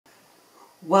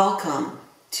Welcome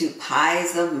to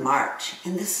Pies of March,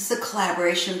 and this is a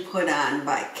collaboration put on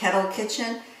by Kettle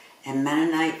Kitchen and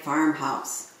Mennonite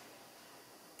Farmhouse.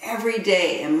 Every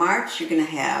day in March you're going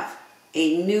to have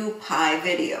a new pie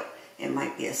video. It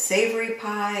might be a savory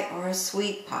pie or a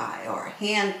sweet pie or a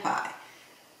hand pie,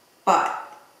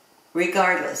 but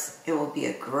regardless, it will be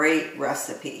a great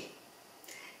recipe.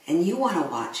 And you want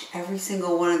to watch every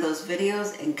single one of those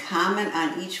videos and comment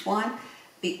on each one,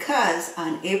 because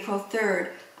on April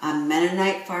 3rd on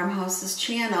Mennonite Farmhouse's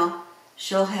channel,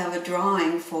 she'll have a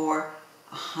drawing for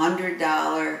a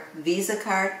 $100 Visa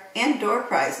card and door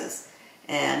prizes,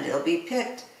 and it'll be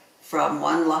picked from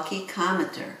one lucky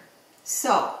commenter.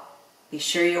 So be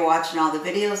sure you're watching all the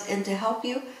videos, and to help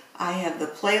you, I have the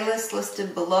playlist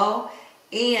listed below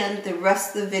and the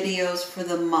rest of the videos for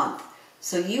the month,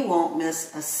 so you won't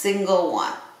miss a single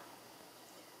one.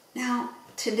 Now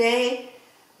today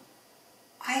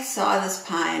I saw this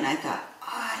pie and I thought,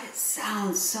 oh, it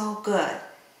sounds so good.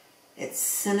 It's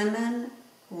cinnamon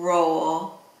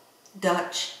roll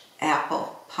Dutch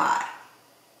apple pie.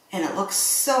 And it looks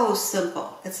so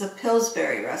simple. It's a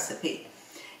Pillsbury recipe.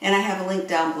 And I have a link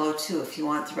down below too if you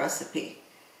want the recipe.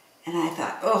 And I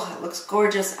thought, oh, it looks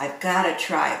gorgeous. I've got to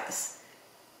try this.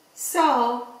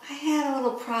 So I had a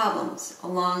little problems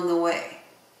along the way.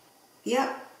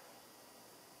 Yep.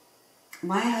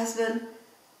 My husband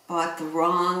bought the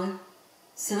wrong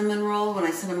cinnamon roll when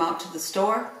I sent him out to the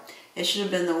store. It should have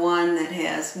been the one that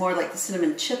has more like the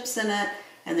cinnamon chips in it,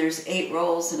 and there's 8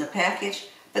 rolls in a package.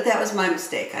 But that was my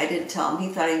mistake. I didn't tell him.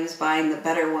 He thought he was buying the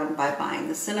better one by buying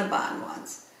the Cinnabon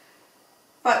ones.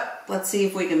 But let's see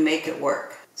if we can make it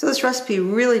work. So this recipe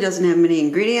really doesn't have many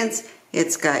ingredients.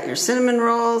 It's got your cinnamon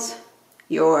rolls,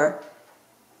 your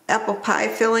apple pie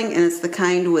filling, and it's the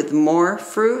kind with more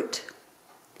fruit,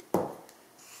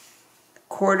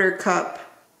 1/4 cup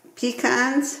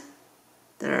pecans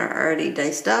that are already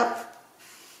diced up,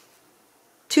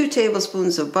 2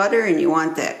 tablespoons of butter, and you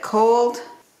want that cold,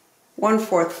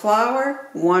 1/4 flour,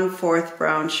 1/4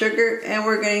 brown sugar, and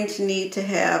we're going to need to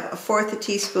have 1/4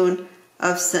 teaspoon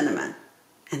of cinnamon.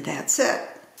 And that's it.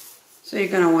 So you're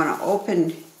going to want to open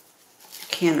your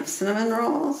can of cinnamon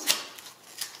rolls.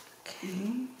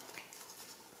 Okay.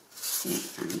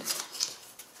 And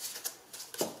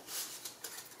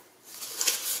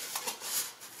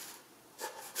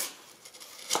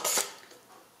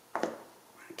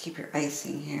keep your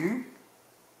icing here.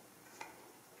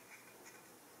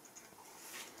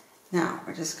 Now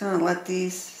we're just going to let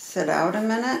these sit out a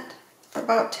minute, for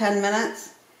about 10 minutes.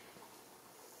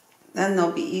 Then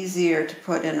they'll be easier to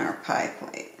put in our pie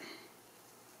plate.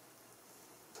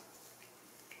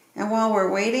 And while we're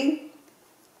waiting,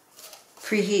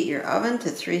 preheat your oven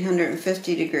to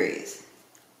 350 degrees.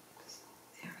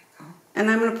 There we go.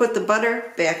 And I'm going to put the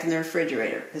butter back in the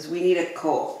refrigerator because we need it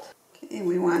cold. Okay,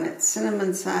 we want it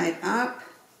cinnamon side up.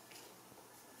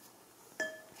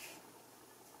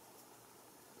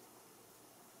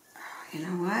 You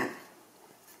know what? I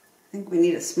think we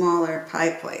need a smaller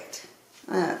pie plate.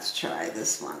 Let's try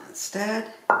this one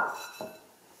instead. One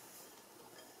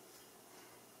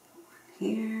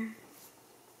here,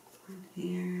 one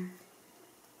here,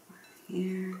 one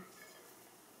here,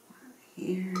 one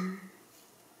here,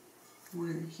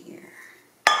 one here.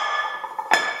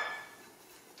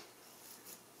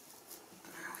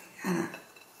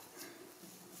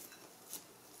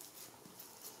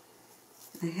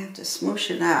 I have to smoosh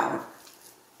it out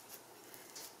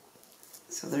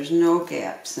so there's no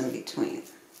gaps in between.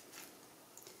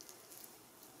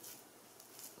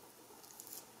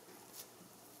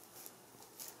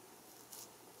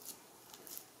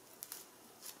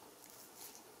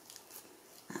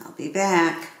 I'll be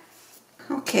back.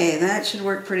 Okay, that should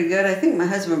work pretty good. I think my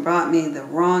husband brought me the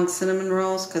wrong cinnamon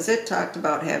rolls because it talked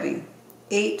about having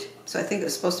 8, so I think it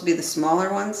was supposed to be the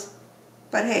smaller ones.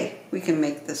 But hey, we can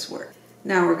make this work.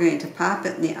 Now we're going to pop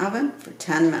it in the oven for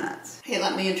 10 minutes. Hey,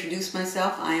 let me introduce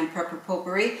myself. I am Prepper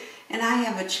Potpourri, and I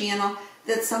have a channel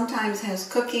that sometimes has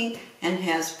cooking and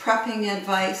has prepping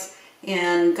advice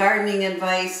and gardening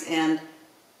advice and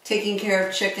taking care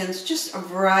of chickens, just a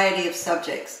variety of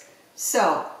subjects.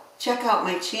 So check out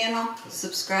my channel,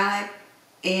 subscribe,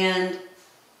 and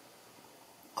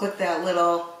click that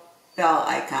little bell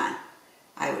icon.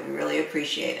 I would really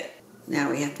appreciate it.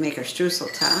 Now we have to make our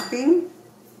streusel topping.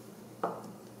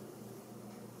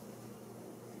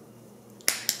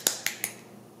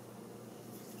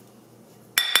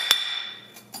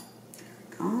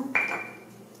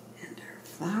 And our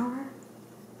flour.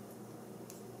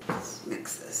 Let's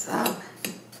mix this up.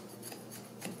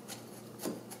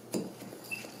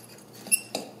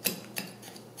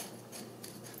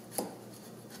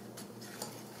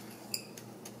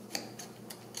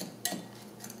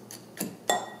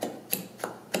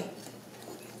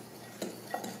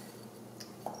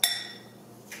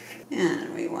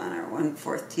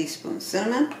 1/4 teaspoon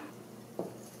cinnamon.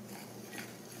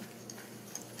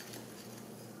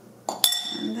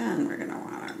 And then we're going to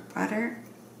want our butter.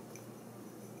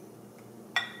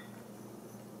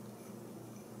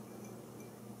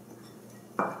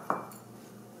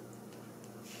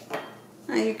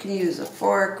 Now you can use a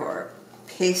fork or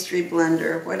pastry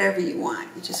blender, whatever you want.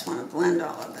 You just want to blend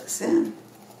all of this in.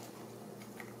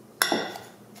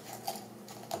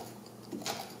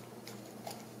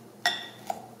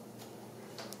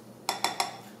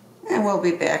 And we'll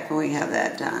be back when we have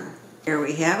that done. Here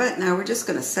we have it. Now we're just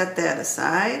going to set that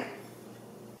aside.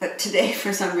 But today,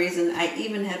 for some reason, I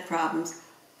even had problems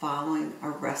following a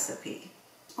recipe.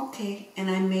 Okay, and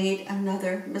I made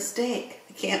another mistake.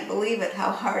 I can't believe it.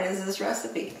 How hard is this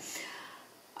recipe?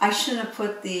 I shouldn't have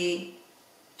put the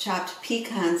chopped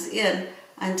pecans in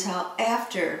until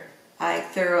after I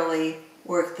thoroughly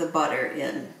worked the butter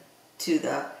in to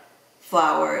the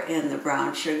flour and the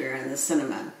brown sugar and the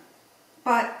cinnamon.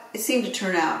 But it seemed to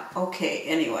turn out okay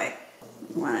anyway.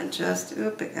 You want to just,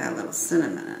 oop, it got a little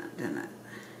cinnamon in it, didn't it?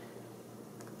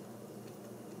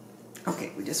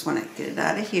 Okay, we just want to get it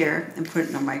out of here and put it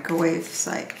in a microwave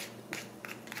safe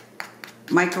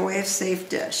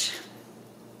dish.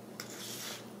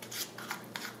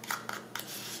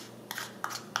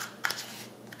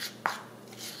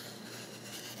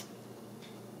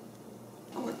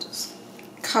 We'll just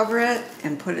cover it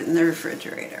and put it in the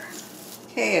refrigerator.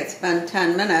 Okay, it's been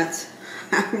 10 minutes.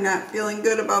 I'm not feeling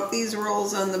good about these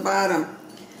rolls on the bottom.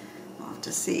 We'll have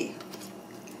to see.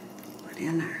 Put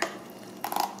in there.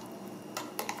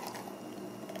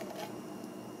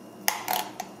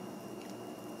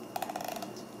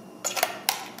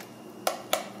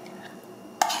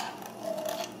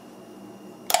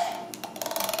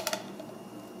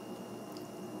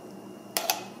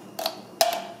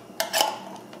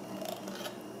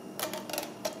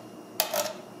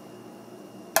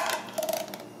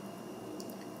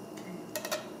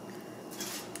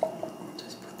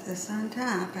 This on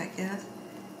top, I guess.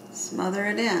 Smother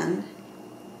it in.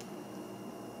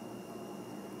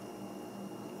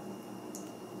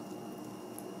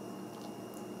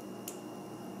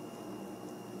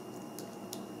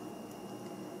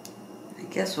 I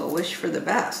guess we'll wish for the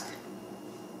best.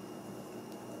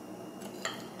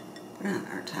 Put on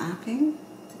our topping.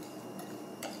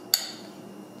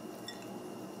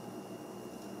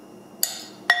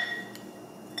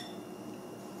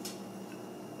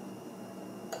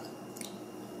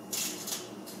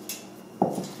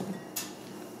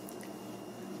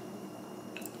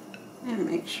 And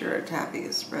make sure our topping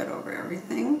is spread over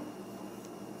everything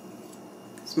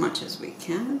as much as we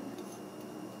can.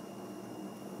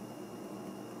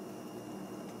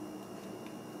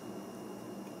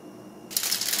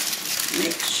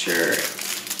 Make sure it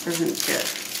doesn't get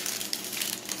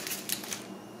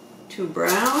too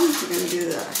brown. We're going to do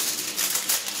the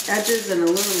edges in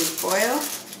aluminum foil.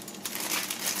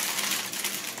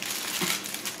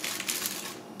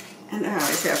 And I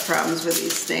always have problems with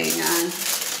these staying on.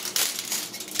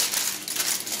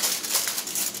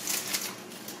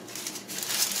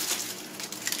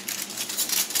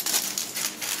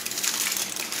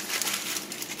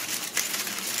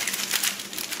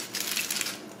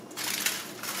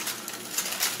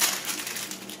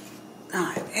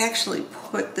 I've actually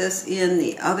put this in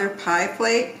the other pie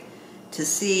plate to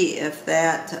see if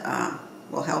that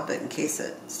will help it in case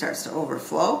it starts to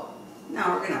overflow.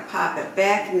 Now we're going to pop it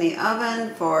back in the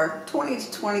oven for 20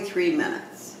 to 23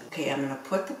 minutes. Okay, I'm going to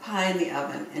put the pie in the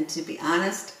oven, and to be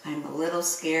honest, I'm a little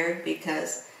scared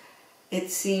because it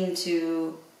seemed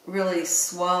to really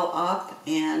swell up,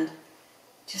 and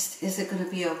just, is it going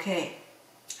to be okay?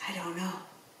 I don't know.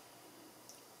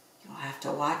 You'll have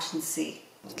to watch and see.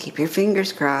 Keep your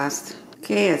fingers crossed.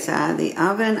 Okay, it's out of the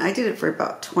oven. I did it for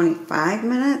about 25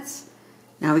 minutes.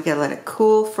 Now we gotta let it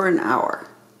cool for an hour.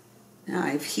 Now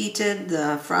I've heated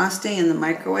the frosting in the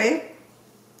microwave.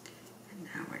 And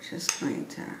now we're just going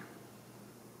to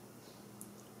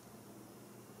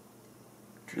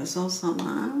drizzle some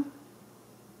on.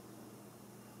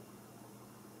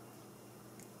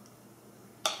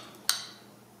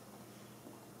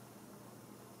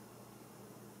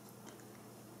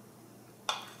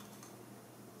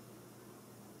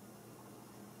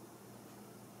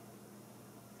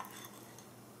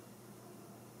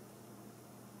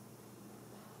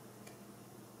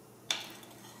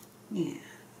 Yeah.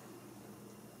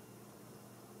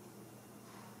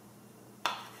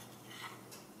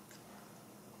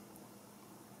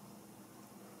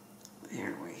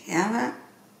 There we have it.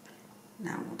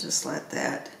 Now we'll just let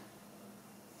that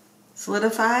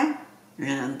solidify,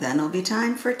 and then it'll be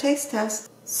time for a taste test.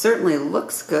 Certainly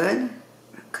looks good.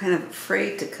 kind of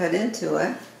afraid to cut into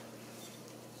it.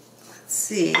 Let's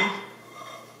see.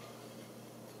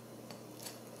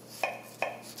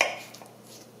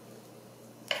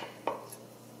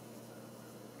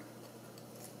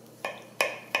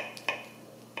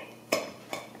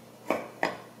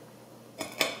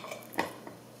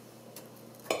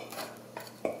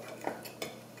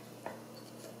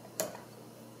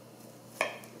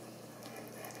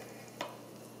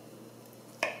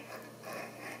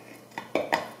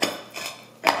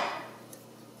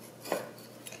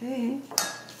 Okay.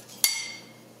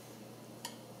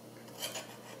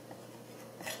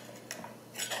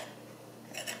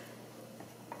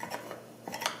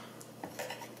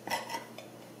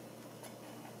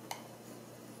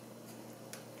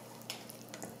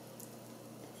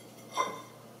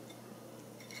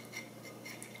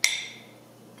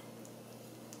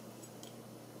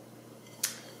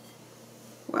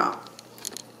 Well,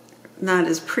 not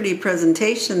as pretty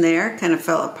presentation there, kind of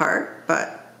fell apart,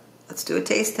 but let's do a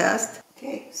taste test.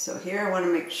 Okay, so here I want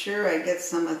to make sure I get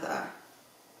some of the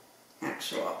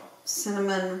actual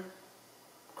cinnamon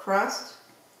crust,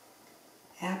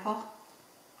 apple.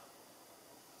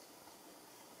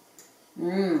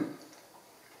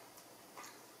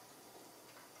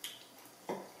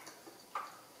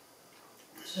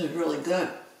 This is really good.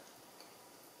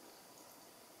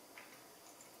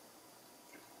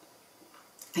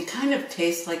 It kind of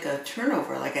tastes like a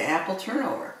turnover, like an apple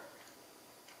turnover.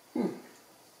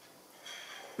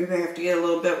 Maybe I have to get a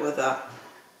little bit with a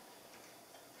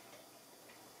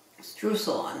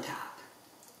streusel on top.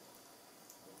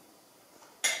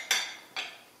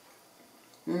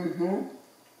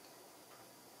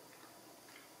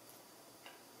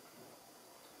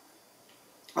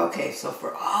 Okay, so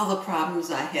for all the problems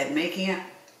I had making it,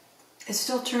 it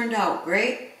still turned out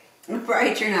great. It would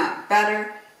probably turn out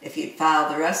better if you'd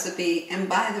follow the recipe and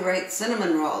buy the right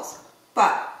cinnamon rolls.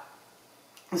 But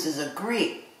this is a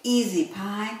great, easy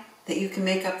pie that you can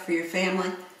make up for your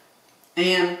family.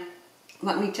 And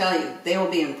let me tell you, they will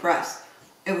be impressed.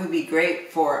 It would be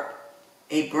great for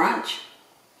a brunch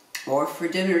or for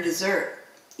dinner dessert.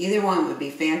 Either one would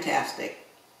be fantastic.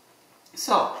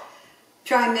 So,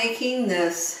 try making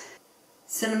this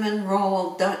cinnamon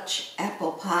roll Dutch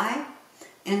apple pie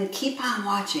and keep on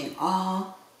watching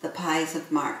all the pies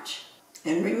of March.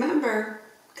 And remember,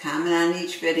 comment on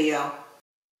each video.